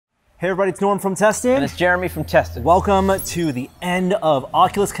Hey everybody, it's Norm from Testing. And it's Jeremy from Testing. Welcome to the end of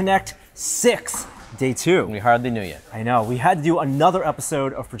Oculus Connect 6, day 2. We hardly knew yet. I know, we had to do another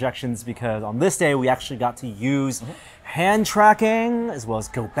episode of projections because on this day we actually got to use hand tracking as well as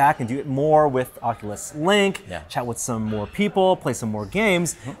go back and do it more with Oculus Link, chat with some more people, play some more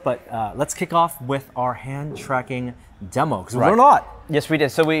games. But let's kick off with our hand tracking demo because we learned a lot. Yes, we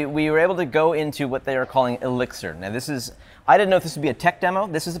did. So we were able to go into what they are calling Elixir. Now this is, I didn't know if this would be a tech demo.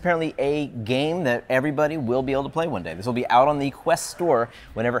 This is apparently a game that everybody will be able to play one day. This will be out on the Quest store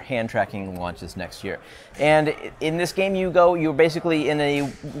whenever hand tracking launches next year. And in this game you're basically in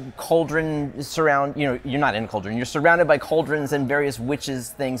a cauldron you're not in a cauldron, you're surrounded by cauldrons and various witches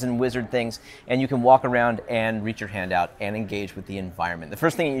things and wizard things, and you can walk around and reach your hand out and engage with the environment. The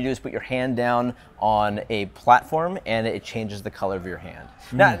first thing you do is put your hand down on a platform and it changes the color of your hand.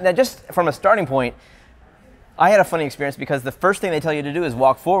 Now just from a starting point, I had a funny experience because the first thing they tell you to do is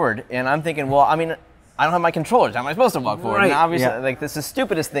walk forward, and I'm thinking, well, I mean, I don't have my controllers. How am I supposed to walk forward? And obviously, like, this is the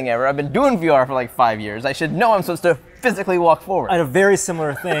stupidest thing ever. I've been doing VR for like 5 years. I should know I'm supposed to physically walk forward. I had a very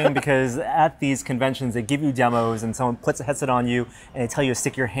similar thing because at these conventions, they give you demos and someone puts a headset on you and they tell you to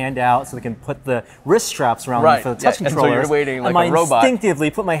stick your hand out so they can put the wrist straps around you for the touch controllers. And so you're waiting like a robot. I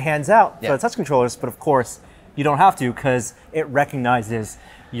instinctively put my hands out for the touch controllers, but of course, you don't have to because it recognizes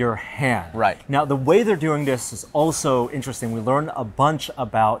your hand. Right. Now, the way they're doing this is also interesting. We learned a bunch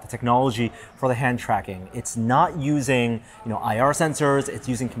about the technology for the hand tracking. It's not using, IR sensors. It's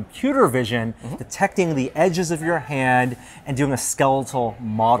using computer vision, detecting the edges of your hand and doing a skeletal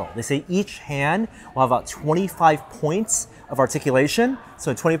model. They say each hand will have about 25 points of articulation.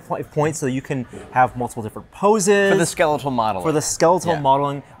 So 25 points so you can have multiple different poses. For the skeletal modeling. For the skeletal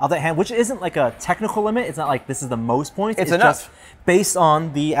modeling of the hand, which isn't like a technical limit. It's not like this is the most points. It's enough. Just based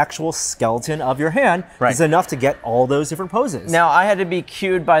on the actual skeleton of your hand, it's enough to get all those different poses. Now, I had to be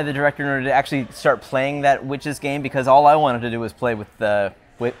cued by the director in order to actually start playing that Witches game because all I wanted to do was play with the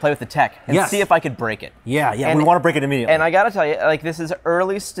tech and see if I could break it. Yeah, and we want to break it immediately. And I got to tell you, like, this is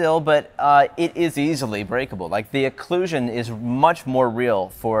early still, but it is easily breakable. Like, the occlusion is much more real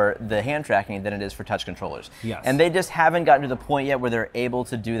for the hand tracking than it is for touch controllers. Yes. And they just haven't gotten to the point yet where they're able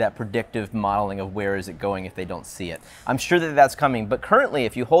to do that predictive modeling of where is it going if they don't see it. I'm sure that that's coming, but currently,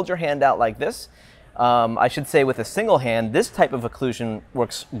 if you hold your hand out like this, I should say with a single hand, this type of occlusion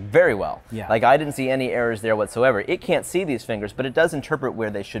works very well. Yeah. Like, I didn't see any errors there whatsoever. It can't see these fingers, but it does interpret where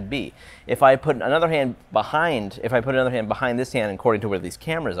they should be. If I put another hand behind this hand according to where these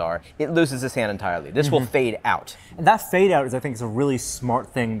cameras are, it loses this hand entirely. This will fade out. And that fade out is, I think, is a really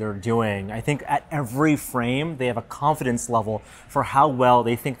smart thing they're doing. I think at every frame, they have a confidence level for how well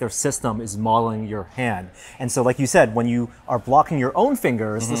they think their system is modeling your hand. And so, like you said, when you are blocking your own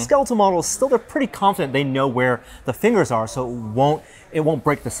fingers, the skeletal model is still, they're pretty confident they know where the fingers are, so it won't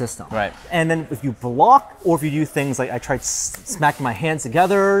break the system. Right. And then if you block, or if you do things like I tried smacking my hands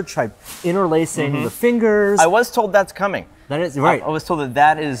together, tried interlacing the fingers. I was told that's coming. That is right. I was told that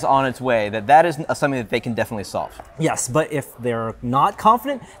that is on its way, that is something that they can definitely solve. Yes, but if they're not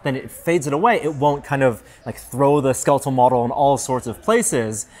confident, then it fades it away. It won't kind of like throw the skeletal model in all sorts of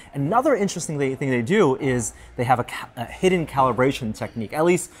places. Another interesting thing they do is they have a hidden calibration technique. At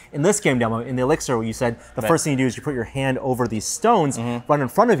least in this game demo, in the Elixir, where you said the first thing you do is you put your hand over these stones right in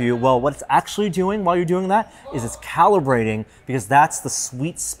front of you. Well, what it's actually doing while you're doing that is it's calibrating, because that's the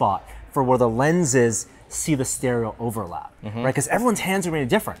sweet spot for where the lenses see the stereo overlap, right? Because everyone's hands are really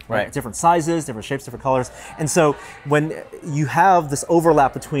different, right? Different sizes, different shapes, different colors. And so when you have this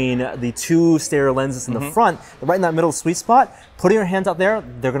overlap between the two stereo lenses in the front, right in that middle sweet spot, putting your hands out there,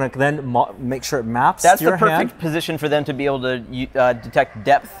 they're gonna then make sure it maps to your hand. That's the perfect position for them to be able to detect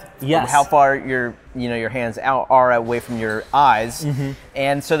depth, how far your hands are away from your eyes,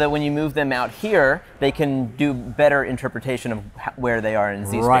 and so that when you move them out here, they can do better interpretation of where they are in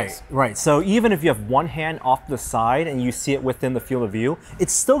Z-space. Right. So even if you have one hand off to the side and you see it within the field of view,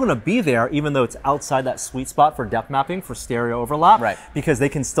 it's still going to be there, even though it's outside that sweet spot for depth mapping, for stereo overlap. Right. Because they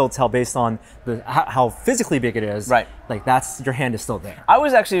can still tell based on how physically big it is. Right. Like your hand is still there. I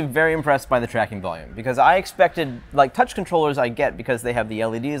was actually very impressed by the tracking volume, because I expected, like, touch controllers I get because they have the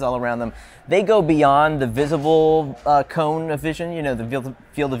LEDs all around them. They go beyond the visible cone of vision, the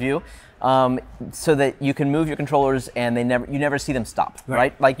field of view, so that you can move your controllers and you never see them stop,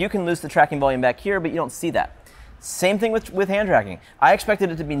 right? Like, you can lose the tracking volume back here, but you don't see that. Same thing with hand tracking. I expected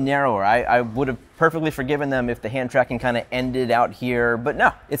it to be narrower. I would have perfectly forgiven them if the hand tracking kind of ended out here, but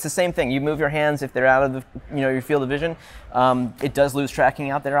no, it's the same thing. You move your hands if they're out of your field of vision. It does lose tracking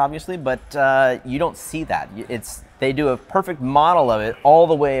out there, obviously, but you don't see that. They do a perfect model of it all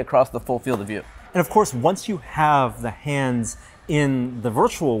the way across the full field of view. And of course, once you have the hands in the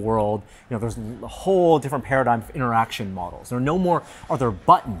virtual world, there's a whole different paradigm of interaction models. There are no more are there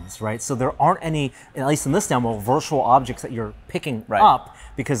buttons, right? So there aren't any, at least in this demo, virtual objects that you're picking up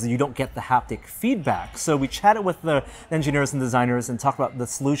because you don't get the haptic feedback. So we chatted with the engineers and designers and talked about the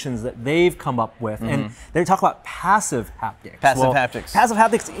solutions that they've come up with, and they talk about passive haptics. Passive haptics. Passive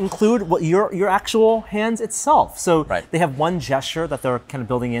haptics include what your actual hands itself. So they have one gesture that they're kind of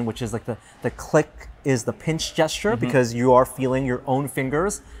building in, which is like the click is the pinch gesture because you are feeling your own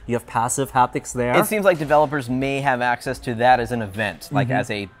fingers. You have passive haptics there. It seems like developers may have access to that as an event, like as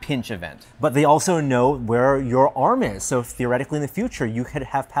a pinch event. But they also know where your arm is. So theoretically in the future, you could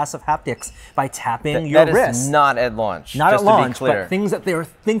have passive haptics by tapping your wrist. That is not at launch. Not just at launch, to be clear. but things that they're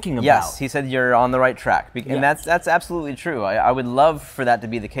thinking about. Yes, he said you're on the right track. And that's absolutely true. I would love for that to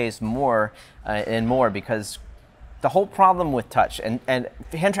be the case more and more, because the whole problem with touch, and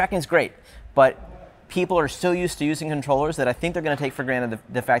hand tracking is great, but people are so used to using controllers that I think they're going to take for granted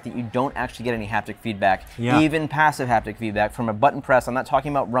the fact that you don't actually get any haptic feedback, even passive haptic feedback from a button press. I'm not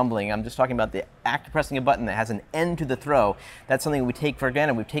talking about rumbling. I'm just talking about the act of pressing a button that has an end to the throw. That's something we take for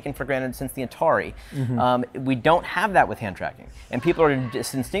granted. We've taken for granted since the Atari. We don't have that with hand tracking. And people are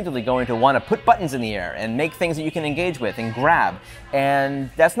just instinctively going to want to put buttons in the air and make things that you can engage with and grab. And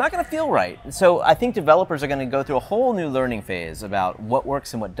that's not going to feel right. So I think developers are going to go through a whole new learning phase about what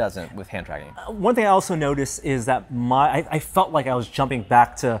works and what doesn't with hand tracking. One thing I also noticed is that I felt like I was jumping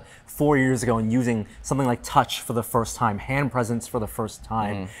back to 4 years ago and using something like touch for the first time, hand presence for the first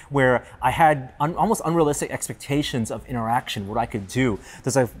time, where I had almost unrealistic expectations of interaction, what I could do.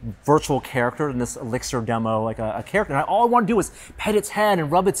 There's a virtual character in this Elixir demo, like a character, and all I wanted to do was pet its head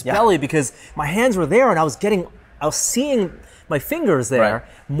and rub its belly because my hands were there and I was seeing my fingers there,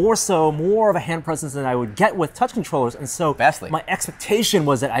 more of a hand presence than I would get with touch controllers, and so my expectation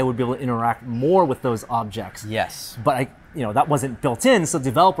was that I would be able to interact more with those objects. Yes. But that wasn't built in, so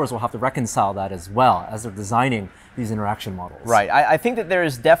developers will have to reconcile that as well as they're designing these interaction models. Right. I think that there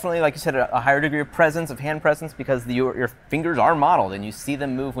is definitely, like you said, a higher degree of presence, of hand presence, because your fingers are modeled and you see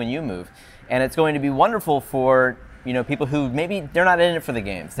them move when you move. And it's going to be wonderful for people who maybe they're not in it for the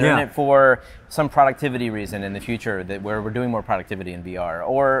games. They're in it for some productivity reason in the future, where we're doing more productivity in VR,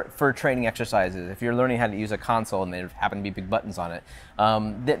 or for training exercises. If you're learning how to use a console and there happen to be big buttons on it.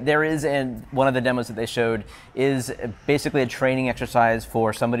 There is, one of the demos that they showed is basically a training exercise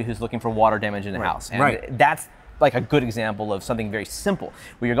for somebody who's looking for water damage in the house. And that's like a good example of something very simple,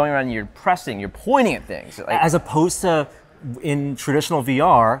 where you're going around and you're pressing, you're pointing at things. As opposed to in traditional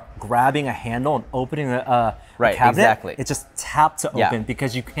VR, grabbing a handle and opening a cabinet, it's just tap to open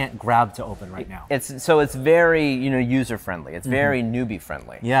because you can't grab to open right now. It's very user friendly. It's very newbie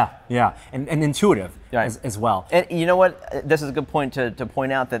friendly. Yeah, and intuitive as well. And you know what? This is a good point to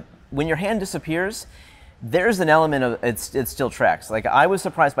point out that when your hand disappears, there's an element of it still tracks. Like, I was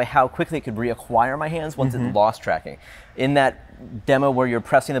surprised by how quickly it could reacquire my hands once it lost tracking. In that demo where you're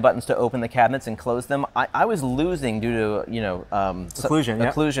pressing the buttons to open the cabinets and close them, I was losing due to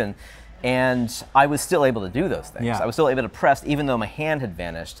occlusion. And I was still able to do those things. I was still able to press even though my hand had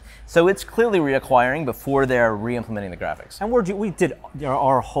vanished. So it's clearly reacquiring before they're re-implementing the graphics. And we did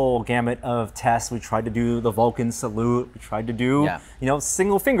our whole gamut of tests. We tried to do the Vulcan salute. We tried to do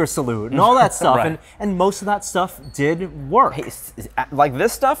single finger salute and all that stuff. And most of that stuff did work. Hey, like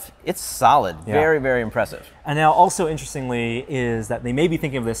this stuff, it's solid. Very, very impressive. And now also interestingly is that they may be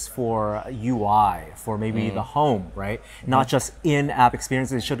thinking of this for UI, for maybe the home, right? Not just in-app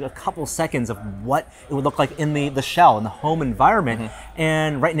experiences. They showed a couple seconds of what it would look like in the shell, in the home environment.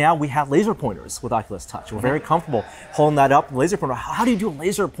 And right now we have laser pointers with Oculus Touch. We're very comfortable holding that up, laser pointer. How do you do a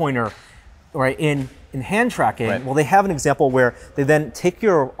laser pointer in hand tracking? Well, they have an example where they then take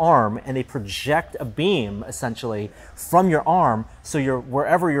your arm and they project a beam essentially from your arm, so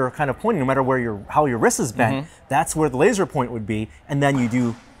wherever you're kind of pointing, no matter how your wrist is bent, that's where the laser point would be, and then you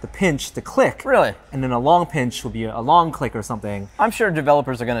do the pinch, the click. Really? And then a long pinch would be a long click or something. I'm sure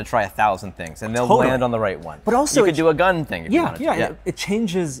developers are going to try 1,000 things, and they'll land on the right one. But also, you could do a gun thing if you wanted to. It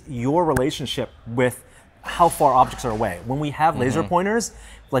changes your relationship with how far objects are away. When we have laser pointers,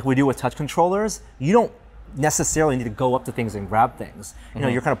 like we do with touch controllers, you don't necessarily need to go up to things and grab things.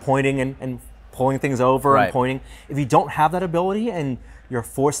 You're kind of pointing and pulling things over and pointing. If you don't have that ability and you're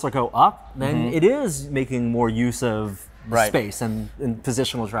forced to go up, then it is making more use of space and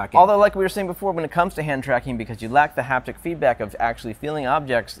positional tracking. Although, like we were saying before, when it comes to hand tracking, because you lack the haptic feedback of actually feeling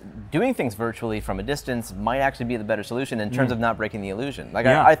objects, doing things virtually from a distance might actually be the better solution in terms of not breaking the illusion. Like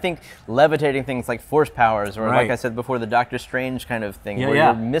I think levitating things like force powers, or like I said before, the Doctor Strange kind of thing, where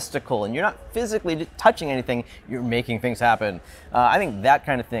you're mystical and you're not physically touching anything, you're making things happen. I think that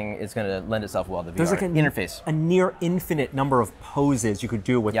kind of thing is going to lend itself well to VR. There's like interface. A near infinite number of poses you could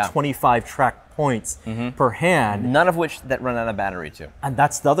do with 25 track points per hand. None of which that run out of battery too. And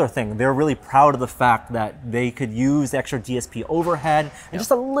that's the other thing. They're really proud of the fact that they could use the extra DSP overhead and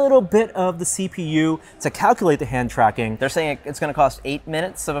just a little bit of the CPU to calculate the hand tracking. They're saying it's going to cost 8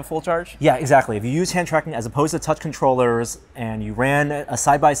 minutes of a full charge? Yeah, exactly. If you use hand tracking as opposed to touch controllers and you ran a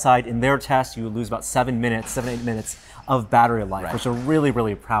side-by-side in their test, you would lose about 7 minutes, 7-8 minutes of battery life, which they're really,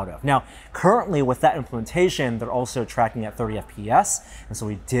 really proud of. Now, currently with that implementation, they're also tracking at 30 FPS, and so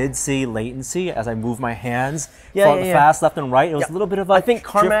we did see latency as I move my hands fast left and right. It was a little bit of a I think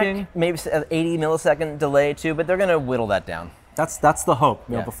Carmack drifting. maybe an 80 millisecond delay too, but they're going to whittle that down. That's the hope,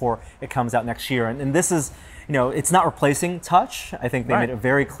 you know, before it comes out next year. And this is, you know, it's not replacing touch. I think they made it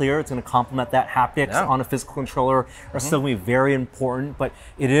very clear it's going to complement that. Haptics on a physical controller are still going to be very important, but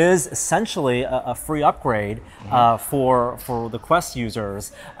it is essentially a free upgrade for the Quest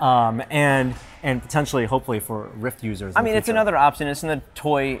users and potentially, hopefully, for Rift users. I mean, it's another option. It's another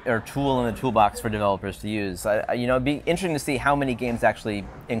toy or tool in the toolbox for developers to use. You know, it'd be interesting to see how many games actually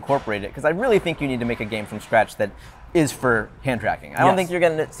incorporate it, because I really think you need to make a game from scratch that is for hand tracking. I don't think you're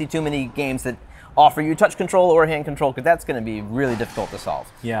going to see too many games that offer you touch control or hand control, because that's going to be really difficult to solve.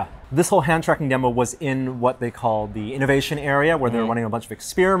 Yeah. This whole hand tracking demo was in what they call the innovation area, where they're running a bunch of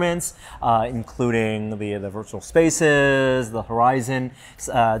experiments, including the virtual spaces, the Horizon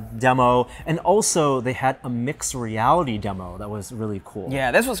demo, and also they had a mixed reality demo that was really cool.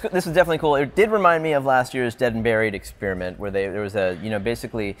 Yeah, this was definitely cool. It did remind me of last year's Dead and Buried experiment, where there was a, you know,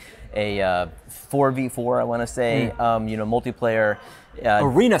 basically a 4v4, I want to say, you know, multiplayer.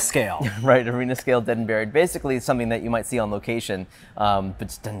 Arena scale. Right, arena scale Dead and Buried. Basically something that you might see on location, but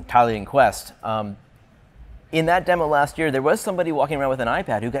it's entirely in Quest. In that demo last year, there was somebody walking around with an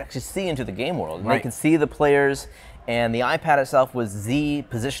iPad who could actually see into the game world. And they could see the players, and the iPad itself was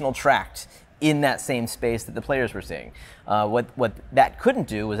positional tracked in that same space that the players were seeing. What that couldn't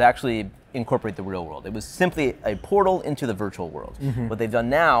do was actually incorporate the real world. It was simply a portal into the virtual world. What they've done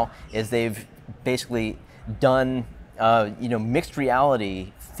now is they've basically done you know, mixed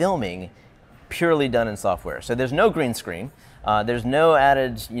reality filming purely done in software. So there's no green screen. There's no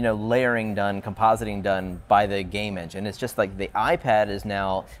added, you know, layering done, compositing done by the game engine. It's just like the iPad is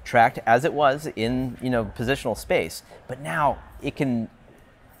now tracked as it was in, you know, positional space, but now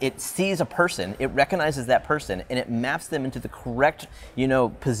it sees a person, it recognizes that person, and it maps them into the correct, you know,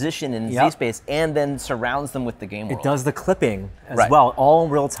 position in Z-space, and then surrounds them with the game world. It does the clipping as well, all in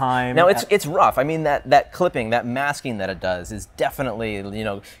real time. Now it's rough. I mean, that clipping, that masking that it does is definitely, you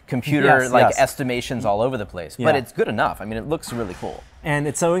know, computer estimations all over the place. But it's good enough. I mean, it looks really cool. And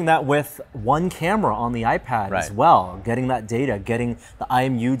it's doing that with one camera on the iPad as well, getting that data, getting the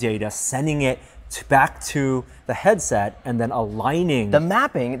IMU data, sending it back to the headset, and then aligning. The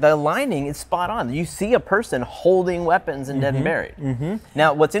mapping, the aligning is spot on. You see a person holding weapons in Dead and Buried.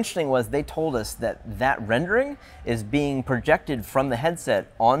 Now, what's interesting was they told us that rendering is being projected from the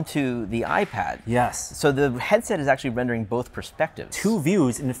headset onto the iPad. Yes. So the headset is actually rendering both perspectives. 2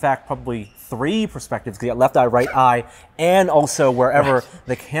 views, in fact, probably 3 perspectives, because you got left eye, right eye, and also wherever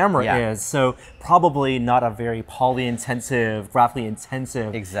the camera is. So probably not a very poly-intensive, graphically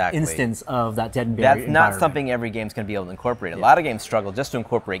intensive instance of that Dead and Buried That's not something every game's going to be able to incorporate. A lot of games struggle just to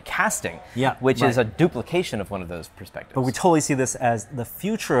incorporate casting, which is a duplication of one of those perspectives. But we totally see this as the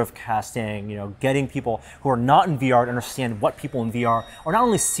future of casting, you know, getting people who are not in VR to understand what people in VR are not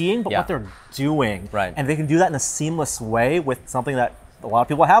only seeing, but what they're doing. And they can do that in a seamless way with something that a lot of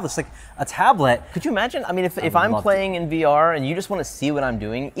people have. It's like a tablet. Could you imagine? I mean, if I'm playing in VR and you just want to see what I'm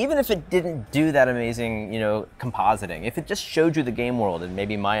doing, even if it didn't do that amazing, you know, compositing, if it just showed you the game world and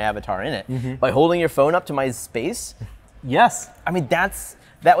maybe my avatar in it, by holding your phone up to my space, I mean, that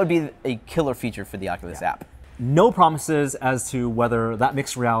would be a killer feature for the Oculus app. No promises as to whether that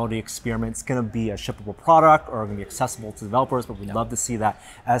mixed reality experiment is going to be a shippable product or going to be accessible to developers, but we'd love to see that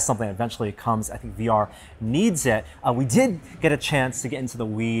as something that eventually comes. I think VR needs it. We did get a chance to get into the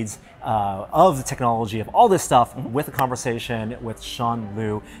weeds of the technology of all this stuff with a conversation with Sean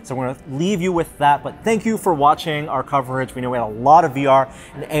Liu. So we're going to leave you with that, but thank you for watching our coverage. We know we had a lot of VR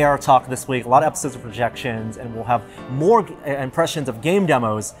and AR talk this week, a lot of episodes of projections, and we'll have more impressions of game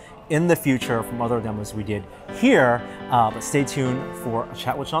demos in the future from other demos we did here, but stay tuned for a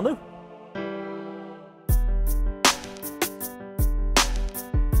chat with Sean Liu.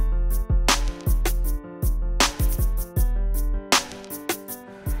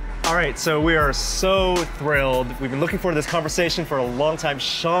 right, so we are so thrilled. We've been looking forward to this conversation for a long time.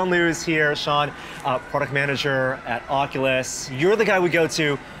 Sean Liu is here. Sean, product manager at Oculus. You're the guy we go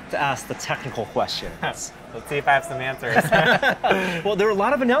to ask the technical questions. Let's see if I have some answers. Well, there were a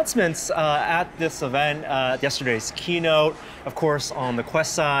lot of announcements at this event, yesterday's keynote. Of course, on the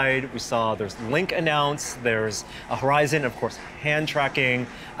Quest side, we saw there's Link announced, there's a Horizon, of course, hand tracking.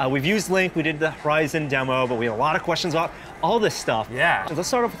 We've used Link, we did the Horizon demo, but we had a lot of questions about all this stuff. Yeah. Let's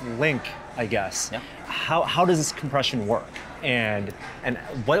start off with Link, I guess. Yeah. How does this compression work? And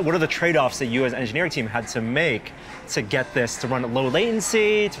what are the trade-offs that you as an engineering team had to make to get this to run at low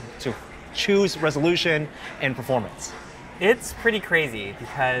latency, to choose resolution and performance? It's pretty crazy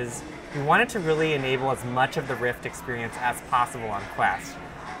because we wanted to really enable as much of the Rift experience as possible on Quest.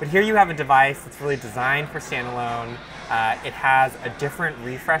 But here you have a device that's really designed for standalone. It has a different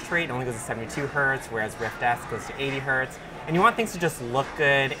refresh rate. It only goes to 72 Hertz, whereas Rift S goes to 80 Hertz. And you want things to just look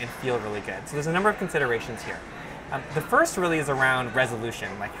good and feel really good. So there's a number of considerations here. The first really is around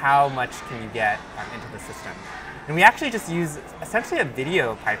resolution, like how much can you get into the system. And we actually just use essentially a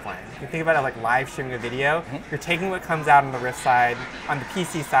video pipeline. If you think about it like live streaming a video, you're taking what comes out on the Rift side, on the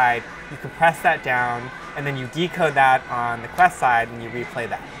PC side, you compress that down, and then you decode that on the Quest side, and you replay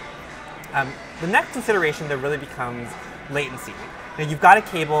that. The next consideration that really becomes latency. Now you've got a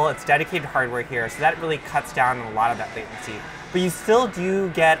cable, it's dedicated hardware here, so that really cuts down on a lot of that latency. But you still do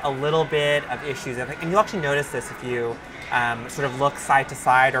get a little bit of issues, and you'll actually notice this if you sort of look side to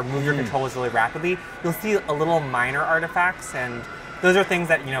side or move your controllers really rapidly. You'll see a little minor artifacts, and those are things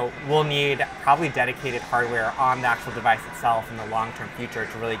that we'll need probably dedicated hardware on the actual device itself in the long-term future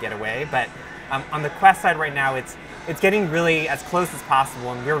to really get away. But on the Quest side right now, it's getting really as close as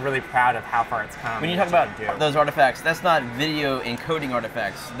possible, and we're really proud of how far it's come. When you talk about those artifacts, that's not video encoding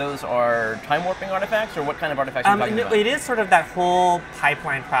artifacts. Those are time warping artifacts, or what kind of artifacts are you talking about? It is sort of that whole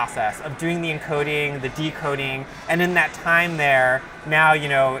pipeline process of doing the encoding, the decoding, and in that time there, now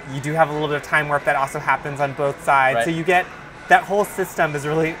you do have a little bit of time warp that also happens on both sides. Right. So you get that whole system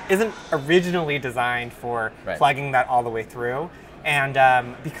isn't originally designed for plugging that all the way through. And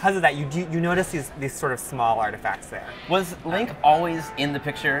because of that, you notice these sort of small artifacts there. Was Link always in the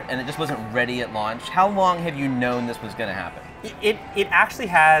picture and it just wasn't ready at launch? How long have you known this was going to happen? It actually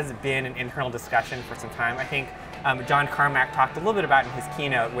has been an internal discussion for some time. I think John Carmack talked a little bit about in his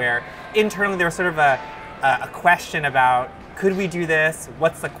keynote, where internally there was sort of a question about, could we do this?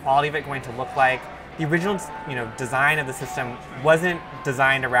 What's the quality of it going to look like? The original design of the system wasn't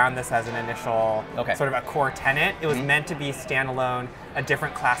designed around this as an initial sort of a core tenet. It was meant to be standalone, a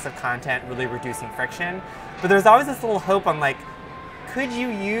different class of content, really reducing friction. But there's always this little hope on could you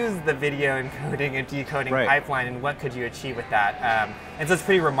use the video encoding and decoding pipeline, and what could you achieve with that? And so it's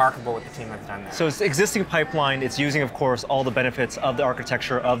pretty remarkable what the team has done there. So it's existing pipeline. It's using, of course, all the benefits of the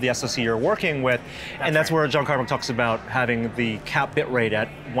architecture of the SoC you're working with. That's where John Carmack talks about having the cap bit rate at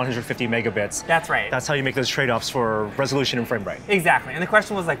 150 megabits. That's right. That's how you make those trade-offs for resolution and frame rate. Exactly. And the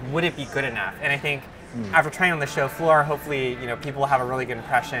question was would it be good enough? And I think after trying on the show floor, hopefully people will have a really good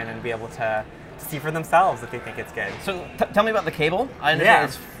impression and be able to see for themselves if they think it's good. So tell me about the cable. I understand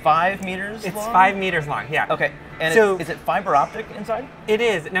it's 5 meters long? It's 5 meters long, yeah. Okay, and so, is it fiber optic inside? It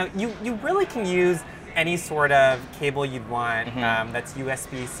is. Now, you really can use any sort of cable you'd want that's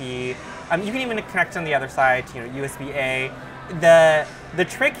USB-C. You can even connect on the other side to USB-A. The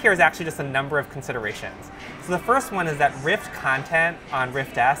trick here is actually just a number of considerations. So the first one is that Rift content on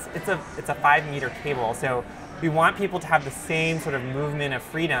Rift S, it's a 5-meter cable, so we want people to have the same sort of movement of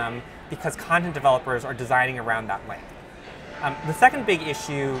freedom because content developers are designing around that length. The second big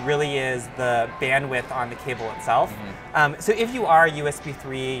issue really is the bandwidth on the cable itself. So if you are USB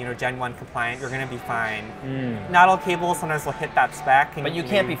 3, Gen 1 compliant, you're going to be fine. Not all cables sometimes will hit that spec. But you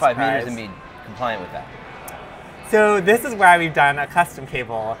can't be 5 meters and be compliant with that. So this is why we've done a custom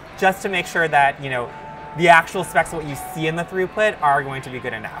cable, just to make sure that the actual specs of what you see in the throughput are going to be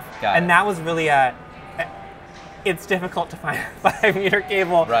good enough. And that was really it's difficult to find a 5-meter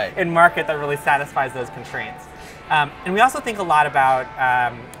cable in market that really satisfies those constraints. And we also think a lot about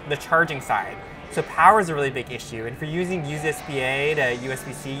the charging side. So power is a really big issue. And if you're using USB-A to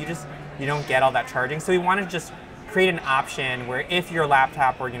USB-C, you don't get all that charging. So we want to just create an option where if your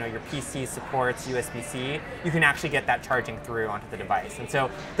laptop or your PC supports USB-C, you can actually get that charging through onto the device. And so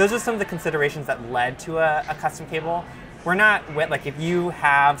those are some of the considerations that led to a custom cable. we're not like if you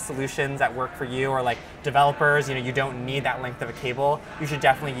have solutions that work for you or like developers, you don't need that length of a cable. You should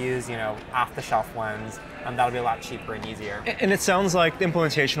definitely use off-the-shelf ones. That'll be a lot cheaper and easier. And it sounds like the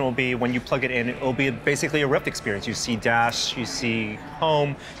implementation will be when you plug it in, it will be basically a Rift experience. You see Dash, you see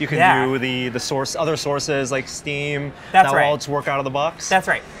Home, you can do the other sources like Steam. That's that right. will all just work out of the box. That's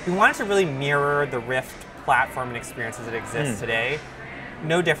right. We wanted to really mirror the Rift platform and experience as it exists today.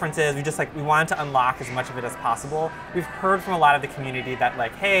 No differences. We wanted to unlock as much of it as possible. We've heard from a lot of the community that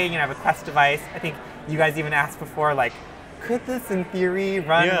like, hey, I have a Quest device. I think you guys even asked before, like, could this in theory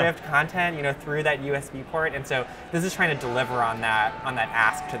run Rift content, through that USB port? And so this is trying to deliver on that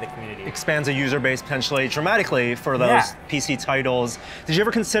ask to the community. Expands the user base potentially dramatically for those PC titles. Did you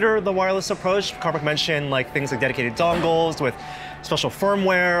ever consider the wireless approach? Carmack mentioned like things like dedicated dongles with special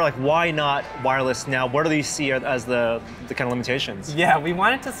firmware. Like, why not wireless now? What do you see as the kind of limitations? Yeah, we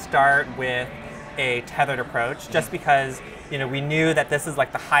wanted to start with a tethered approach just because we knew that this is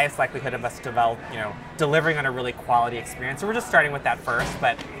like the highest likelihood of us delivering on a really quality experience. So we're just starting with that first,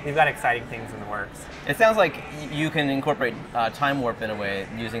 but we've got exciting things in the works. It sounds like you can incorporate time warp in a way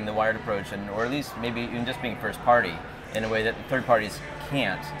using the wired approach, or at least maybe even just being first party in a way that third parties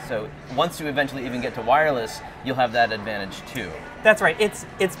can't. So once you eventually even get to wireless, you'll have that advantage too. That's right.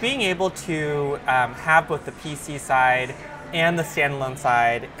 It's being able to have both the PC side and the standalone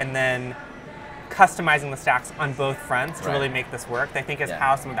side, and then customizing the stacks on both fronts to really make this work, I think is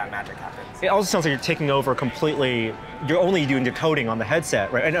how some of that magic happens. It also sounds like you're taking over completely, you're only doing decoding on the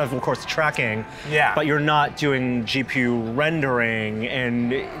headset, right? And of course tracking, but you're not doing GPU rendering.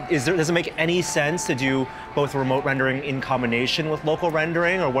 And does it make any sense to do both remote rendering in combination with local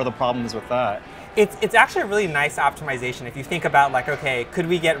rendering, or what are the problems with that? It's actually a really nice optimization if you think about like, okay, could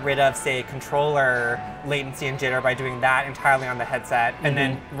we get rid of, say, controller latency and jitter by doing that entirely on the headset and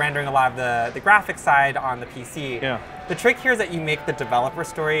then rendering a lot of the graphics side on the PC? Yeah. The trick here is that you make the developer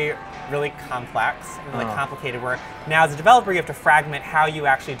story really complex and really complicated, where now as a developer you have to fragment how you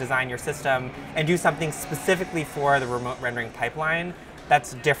actually design your system and do something specifically for the remote rendering pipeline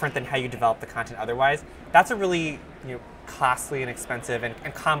that's different than how you develop the content otherwise. That's a really costly and expensive and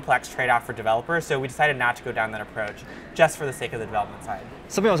complex trade-off for developers, so we decided not to go down that approach just for the sake of the development side.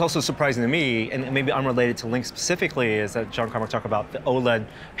 Something that was also surprising to me, and maybe unrelated to Link specifically, is that John Carmack talked about the OLED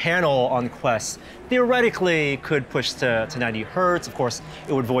panel on Quest. Theoretically could push to 90 Hertz. Of course,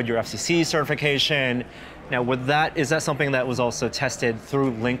 it would void your FCC certification. Now, is that something that was also tested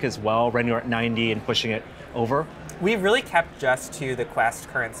through Link as well, rendering at 90 and pushing it over? We've really kept just to the Quest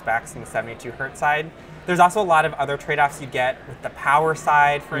current specs on the 72 Hertz side. There's also a lot of other trade-offs you get with the power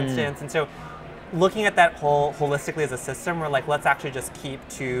side, for instance. And so looking at that holistically as a system, we're like, let's actually just keep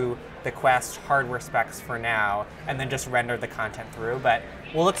to the Quest hardware specs for now and then just render the content through. But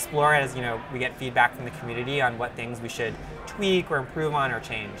we'll explore it as we get feedback from the community on what things we should tweak or improve on or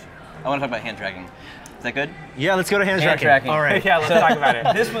change. I want to talk about hand tracking. Is that good? Yeah, let's go to hand tracking. All right. Yeah, let's talk about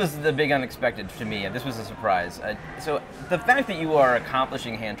it. This was the big unexpected to me, and this was a surprise. So the fact that you are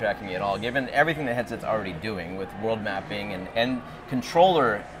accomplishing hand tracking at all, given everything the headset's already doing with world mapping and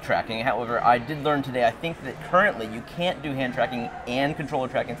controller tracking, however, I did learn today, I think that currently you can't do hand tracking and controller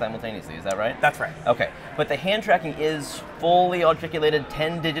tracking simultaneously. Is that right? That's right. Okay, but the hand tracking is fully articulated,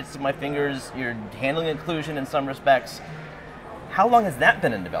 10 digits of my fingers, you're handling occlusion in some respects. How long has that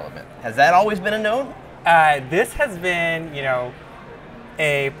been in development? Has that always been a known? This has been,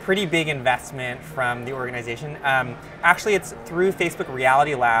 a pretty big investment from the organization. Actually, it's through Facebook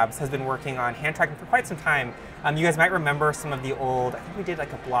Reality Labs has been working on hand tracking for quite some time. You guys might remember some of the old, I think we did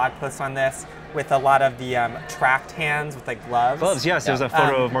like a blog post on this with a lot of the tracked hands with like gloves. Gloves, yes. There's a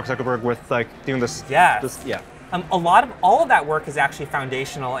photo of Mark Zuckerberg with like doing this. Yes. Yeah. All of that work is actually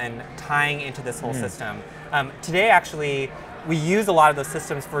foundational in tying into this whole system. Today, actually, we use a lot of those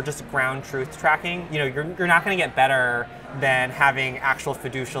systems for just ground truth tracking. You're not going to get better than having actual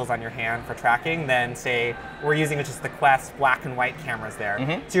fiducials on your hand for tracking than, say, we're using just the Quest black and white cameras there.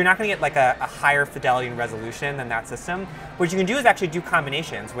 So you're not going to get like a higher fidelity and resolution than that system. What you can do is actually do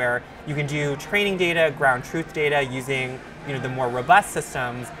combinations where you can do training data, ground truth data using the more robust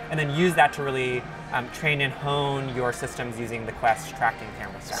systems, and then use that to really train and hone your systems using the Quest tracking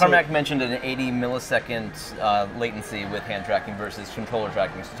camera. Carmack mentioned an 80 millisecond latency with hand tracking versus controller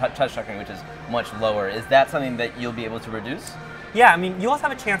tracking, touch tracking, which is much lower. Is that something that you'll be able to reduce? Yeah, I mean, you also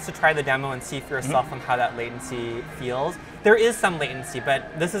have a chance to try the demo and see for yourself on how that latency feels. There is some latency,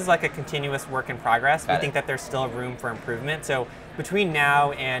 but this is like a continuous work in progress. We think that there's still room for improvement. So between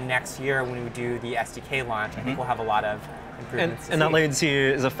now and next year, when we do the SDK launch, I think we'll have a lot of improvements. And that latency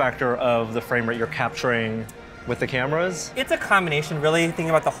is a factor of the frame rate you're capturing with the cameras? It's a combination, really thinking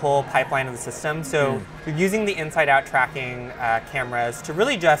about the whole pipeline of the system. So you're using the inside-out tracking cameras to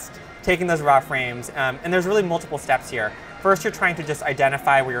really just taking those raw frames, and there's really multiple steps here. First, you're trying to just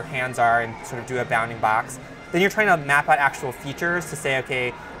identify where your hands are and sort of do a bounding box. Then you're trying to map out actual features to say,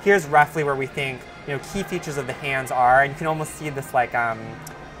 okay, here's roughly where we think key features of the hands are, and you can almost see this like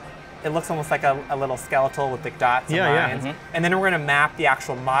it looks almost like a little skeletal with big dots and lines. And then we're going to map the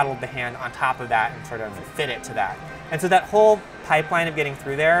actual model of the hand on top of that and sort of fit it to that. And so that whole pipeline of getting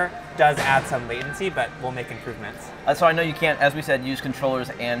through there does add some latency, but we'll make improvements. So I know you can't, as we said, use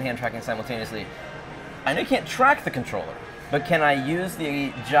controllers and hand tracking simultaneously. I know you can't track the controller, but can I use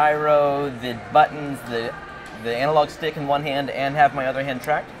the gyro, the buttons, the analog stick in one hand and have my other hand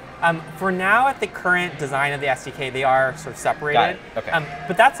tracked? For now, at the current design of the SDK, they are sort of separated. Got it. Okay.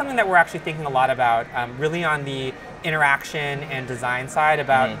 But that's something that we're actually thinking a lot about, really on the interaction and design side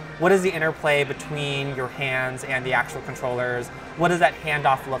about what is the interplay between your hands and the actual controllers? What does that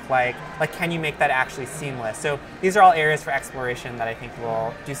handoff look like? Like, can you make that actually seamless? So these are all areas for exploration that I think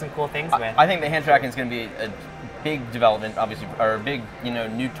we'll do some cool things with. I think the hand tracking is going to be a big development, obviously, or a big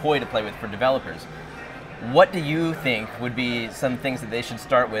new toy to play with for developers. What do you think would be some things that they should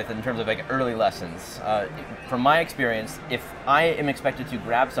start with in terms of like early lessons? From my experience, if I am expected to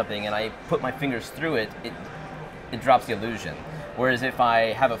grab something and I put my fingers through it, it drops the illusion. Whereas if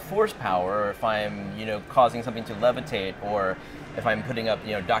I have a force power, or if I'm causing something to levitate, or if I'm putting up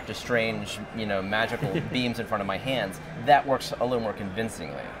Doctor Strange magical beams in front of my hands, that works a little more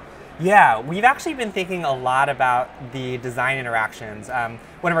convincingly. Yeah, we've actually been thinking a lot about the design interactions.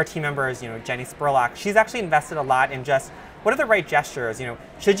 One of our team members, Jenny Spurlock, she's actually invested a lot in just what are the right gestures.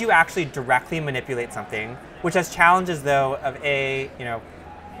 Should you actually directly manipulate something, which has challenges though of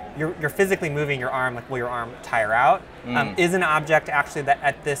you're physically moving your arm, like will your arm tire out? Is an object actually that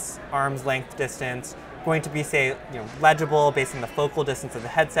at this arm's length distance going to be, say, legible based on the focal distance of the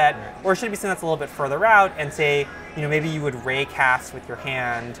headset, or should it be something that's a little bit further out and say, maybe you would ray cast with your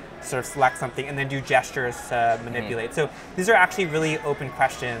hand, sort of select something, and then do gestures to manipulate. So these are actually really open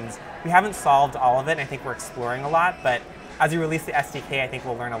questions. We haven't solved all of it, and I think we're exploring a lot, but as we release the SDK, I think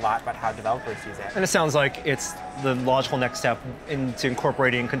we'll learn a lot about how developers use it. And it sounds like it's the logical next step into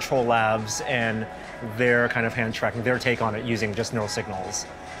incorporating control labs and their kind of hand tracking, their take on it using just neural signals.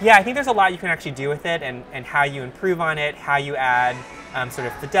 Yeah, I think there's a lot you can actually do with it and how you improve on it, how you add sort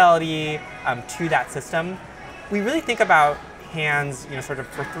of fidelity to that system. We really think about hands, sort of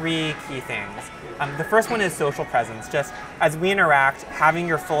for three key things. The first one is social presence. Just as we interact, having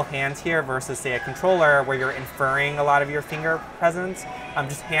your full hands here versus, say, a controller where you're inferring a lot of your finger presence,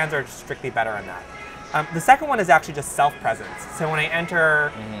 just hands are strictly better in that. The second one is actually just self-presence. So when I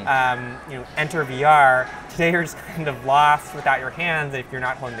enter, enter VR, today you're just kind of lost without your hands if you're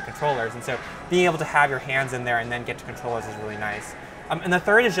not holding the controllers. And so being able to have your hands in there and then get to controllers is really nice. And the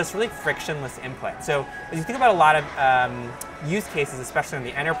third is just really frictionless input. So as you think about a lot of use cases, especially on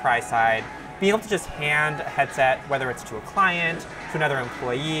the enterprise side, being able to just hand a headset, whether it's to a client, to another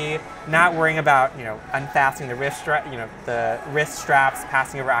employee, not worrying about unfastening the wrist straps,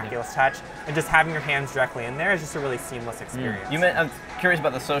 passing over Oculus Touch, and just having your hands directly in there is just a really seamless experience. I'm curious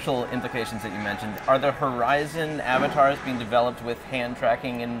about the social implications that you mentioned. Are the Horizon avatars being developed with hand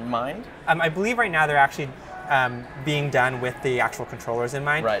tracking in mind? I believe right now they're actually being done with the actual controllers in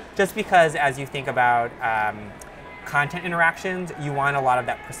mind. Right. Just because as you think about content interactions, you want a lot of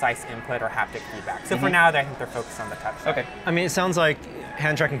that precise input or haptic feedback. So for now, I think they're focused on the touch side. Okay. I mean, it sounds like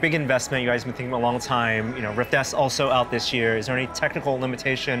hand tracking, big investment. You guys have been thinking a long time. Rift S also out this year. Is there any technical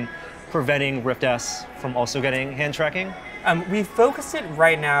limitation preventing Rift S from also getting hand tracking? We focused it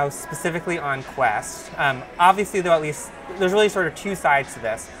right now specifically on Quest. Obviously, though, at least there's really sort of two sides to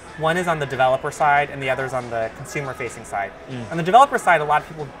this. One is on the developer side, and the other is on the consumer-facing side. On the developer side, a lot of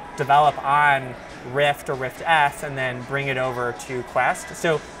people develop on Rift or Rift S and then bring it over to Quest.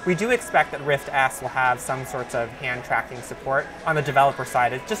 So we do expect that Rift S will have some sorts of hand tracking support on the developer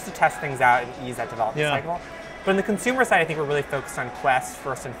side, just to test things out and ease that development cycle. But on the consumer side, I think we're really focused on Quest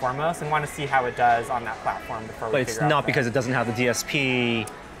first and foremost and want to see how it does on that platform before we figure out. But it's not because it doesn't have the DSP.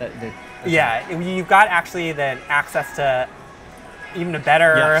 Yeah, you've got actually then access to even a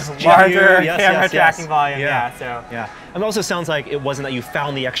better, larger camera tracking volume. Yeah. And it also sounds like it wasn't that you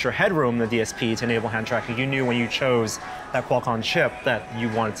found the extra headroom in the DSP to enable hand tracking. You knew when you chose that Qualcomm chip that you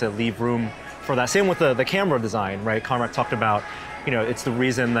wanted to leave room for that. Same with the camera design, right? Conrad talked about, it's the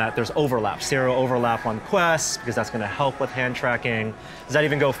reason that there's overlap, stereo overlap on Quest, because that's going to help with hand tracking. Does that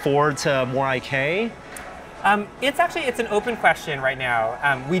even go forward to more IK? It's an open question right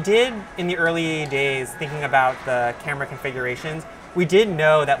now. We did, in the early days, thinking about the camera configurations, we did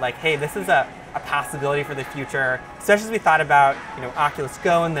know that, like, hey, this is a a possibility for the future, especially as we thought about Oculus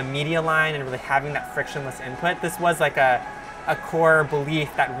Go and the media line and really having that frictionless input. This was like a core belief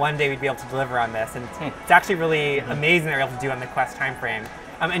that one day we'd be able to deliver on this, and it's actually really amazing that we're able to do on the Quest timeframe.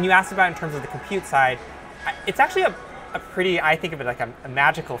 And you asked about in terms of the compute side, it's actually a pretty, I think of it like a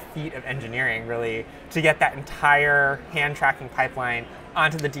magical feat of engineering, really, to get that entire hand tracking pipeline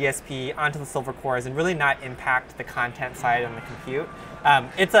onto the DSP, onto the silver cores, and really not impact the content side on the compute.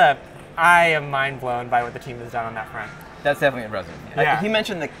 I am mind blown by what the team has done on that front. That's definitely impressive. Yeah. He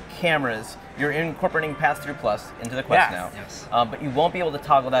mentioned the cameras. You're incorporating Pass-Through Plus into the Quest now, but you won't be able to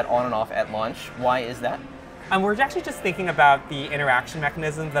toggle that on and off at launch. Why is that? We're actually just thinking about the interaction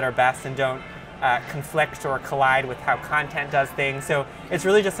mechanisms that are best and don't conflict or collide with how content does things. So it's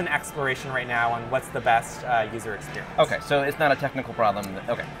really just an exploration right now on what's the best user experience. Okay, so it's not a technical problem.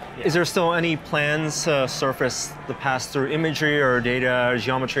 Okay. Yeah. Is there still any plans to surface the pass-through imagery or data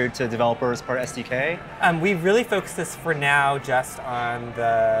geometry to developers part of SDK? We really focus this for now just on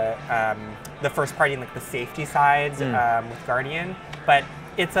the first party and like the safety sides with Guardian, but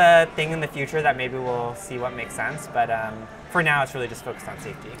it's a thing in the future that maybe we'll see what makes sense. But for now, it's really just focused on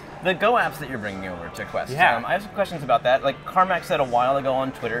safety. The Go apps that you're bringing over to Quest, Yeah. I have some questions about that. Like Carmack said a while ago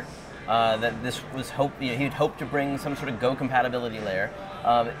on Twitter that this was he'd hoped to bring some sort of Go compatibility layer.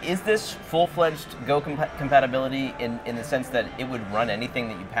 Is this full-fledged Go compatibility in the sense that it would run anything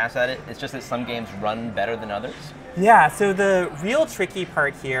that you pass at it? It's just that some games run better than others? Yeah, so the real tricky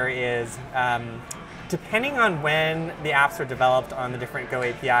part here is depending on when the apps were developed on the different Go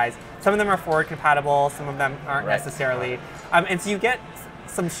APIs, some of them are forward compatible, some of them aren't necessarily. And so you get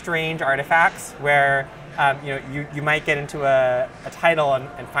some strange artifacts where you might get into a title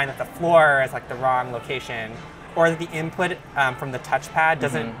and find that the floor is like the wrong location, or that the input from the touchpad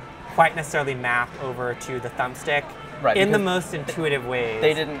doesn't quite necessarily map over to the thumbstick in the most intuitive ways.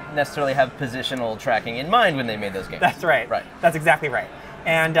 They didn't necessarily have positional tracking in mind when they made those games. That's right. That's exactly right.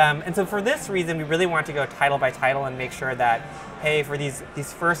 And so for this reason, we really want to go title by title and make sure that, hey, for these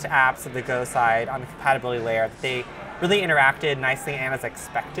first apps of the Go side on the compatibility layer, that they really interacted nicely and as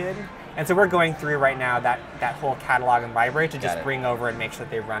expected. And so we're going through right now that whole catalog and library to just bring over and make sure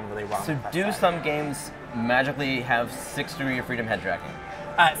that they run really well. So do some games magically have 6 degree of freedom head tracking?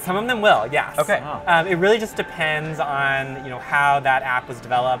 Some of them will, yes. Okay. It really just depends on how that app was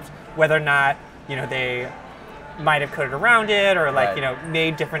developed, whether or not they might have coded around it or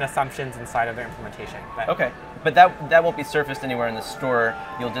made different assumptions inside of their implementation. But, okay, but that won't be surfaced anywhere in the store.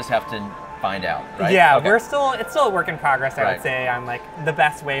 You'll just have to find out, right? Yeah, okay. it's still a work in progress, I would say, on the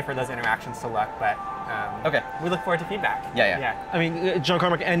best way for those interactions to look, but we look forward to feedback. Yeah. I mean, John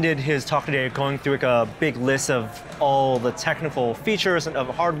Carmack ended his talk today going through a big list of all the technical features and of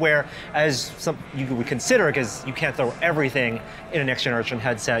hardware as you would consider, because you can't throw everything in a next generation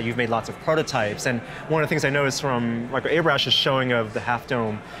headset. You've made lots of prototypes, and one of the things I noticed from Michael Abrash's showing of the Half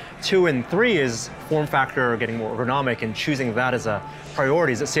Dome 2 and 3 is form factor getting more ergonomic and choosing that as a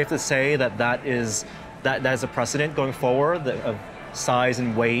priority. Is it safe to say that is a precedent going forward of size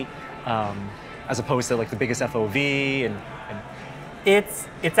and weight, as opposed to the biggest FOV and It's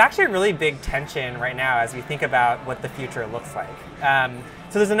actually a really big tension right now as we think about what the future looks like.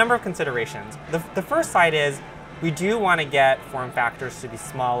 So there's a number of considerations. The first side is we do want to get form factors to be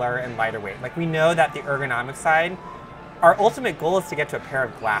smaller and lighter weight. We know that the ergonomic side, our ultimate goal is to get to a pair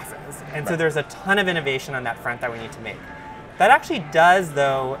of glasses. And so there's a ton of innovation on that front that we need to make. That actually does,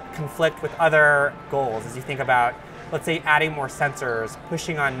 though, conflict with other goals as you think about, let's say, adding more sensors,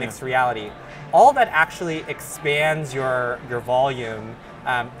 pushing on mixed reality. All that actually expands your volume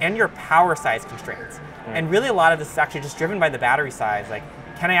and your power size constraints. And really a lot of this is actually just driven by the battery size.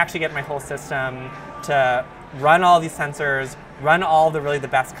 Can I actually get my whole system to run all these sensors, run all the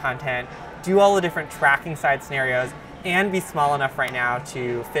best content, do all the different tracking side scenarios, and be small enough right now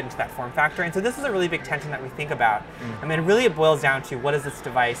to fit into that form factor? And so this is a really big tension that we think about. I mean, really it boils down to what is this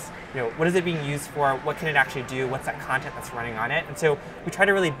device, what is it being used for, what can it actually do, what's that content that's running on it? And so we try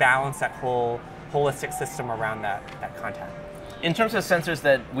to really balance that whole holistic system around that content. In terms of sensors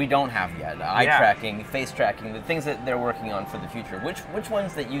that we don't have yet, eye tracking, face tracking, the things that they're working on for the future, which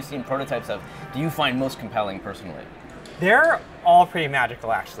ones that you've seen prototypes of do you find most compelling personally? They're all pretty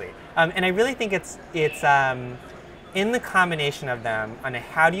magical, actually. And I really think it's in the combination of them on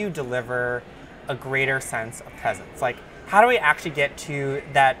how do you deliver a greater sense of presence? How do we actually get to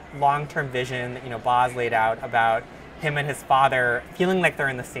that long-term vision that Boz laid out about him and his father feeling like they're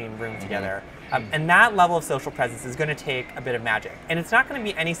in the same room together? And that level of social presence is going to take a bit of magic. And it's not going to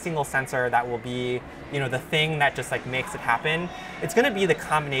be any single sensor that will be the thing that just makes it happen. It's going to be the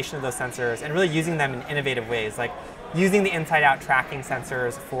combination of those sensors and really using them in innovative ways, like using the inside-out tracking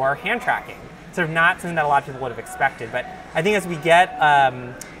sensors for hand tracking. sort of not something that a lot of people would have expected. But I think as we get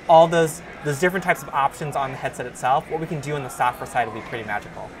all those different types of options on the headset itself, what we can do on the software side will be pretty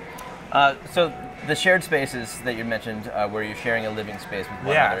magical. So the shared spaces that you mentioned, where you're sharing a living space with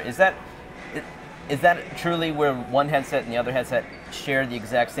one Yeah. another, is that truly where one headset and the other headset share the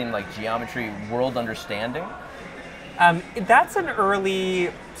exact same like geometry world understanding? That's an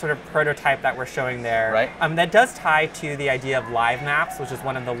early sort of prototype that we're showing there. Right. That does tie to the idea of live maps, which is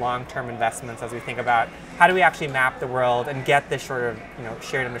one of the long-term investments as we think about how do we actually map the world and get this sort of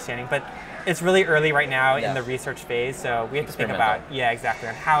shared understanding. But it's really early right now in the research phase, so we have to think about exactly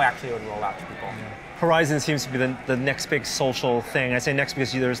on how actually it would roll out to people. Horizon seems to be the next big social thing. I say next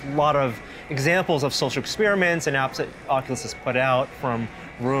because there's a lot of examples of social experiments and apps that Oculus has put out, from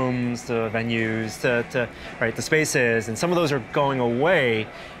rooms to venues to the spaces, and some of those are going away.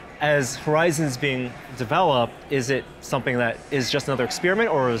 As Horizon's being developed, is it something that is just another experiment,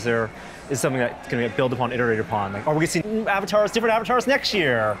 or is something that's going to get built upon, iterated upon? Like, are we going to see different avatars next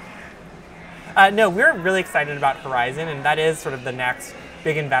year? No, we're really excited about Horizon, and that is sort of the next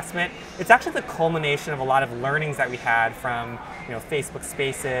big investment. It's actually the culmination of a lot of learnings that we had from Facebook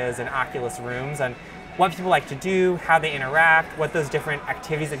Spaces and Oculus Rooms, and what people like to do, how they interact, what those different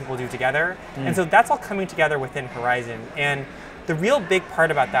activities that people do together. And so that's all coming together within Horizon. And the real big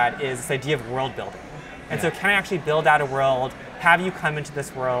part about that is this idea of world building. And so can I actually build out a world, have you come into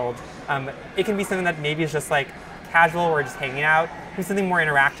this world? It can be something that maybe is just like casual or just hanging out. It can be something more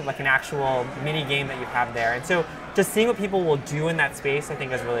interactive, like an actual mini game that you have there. And so just seeing what people will do in that space, I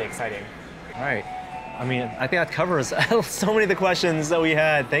think, is really exciting. All right. I mean, I think that covers so many of the questions that we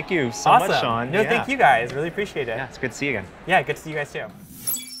had. Thank you so much, Sean. No, thank you guys. Really appreciate it. Yeah, it's good to see you again. Yeah, good to see you guys too.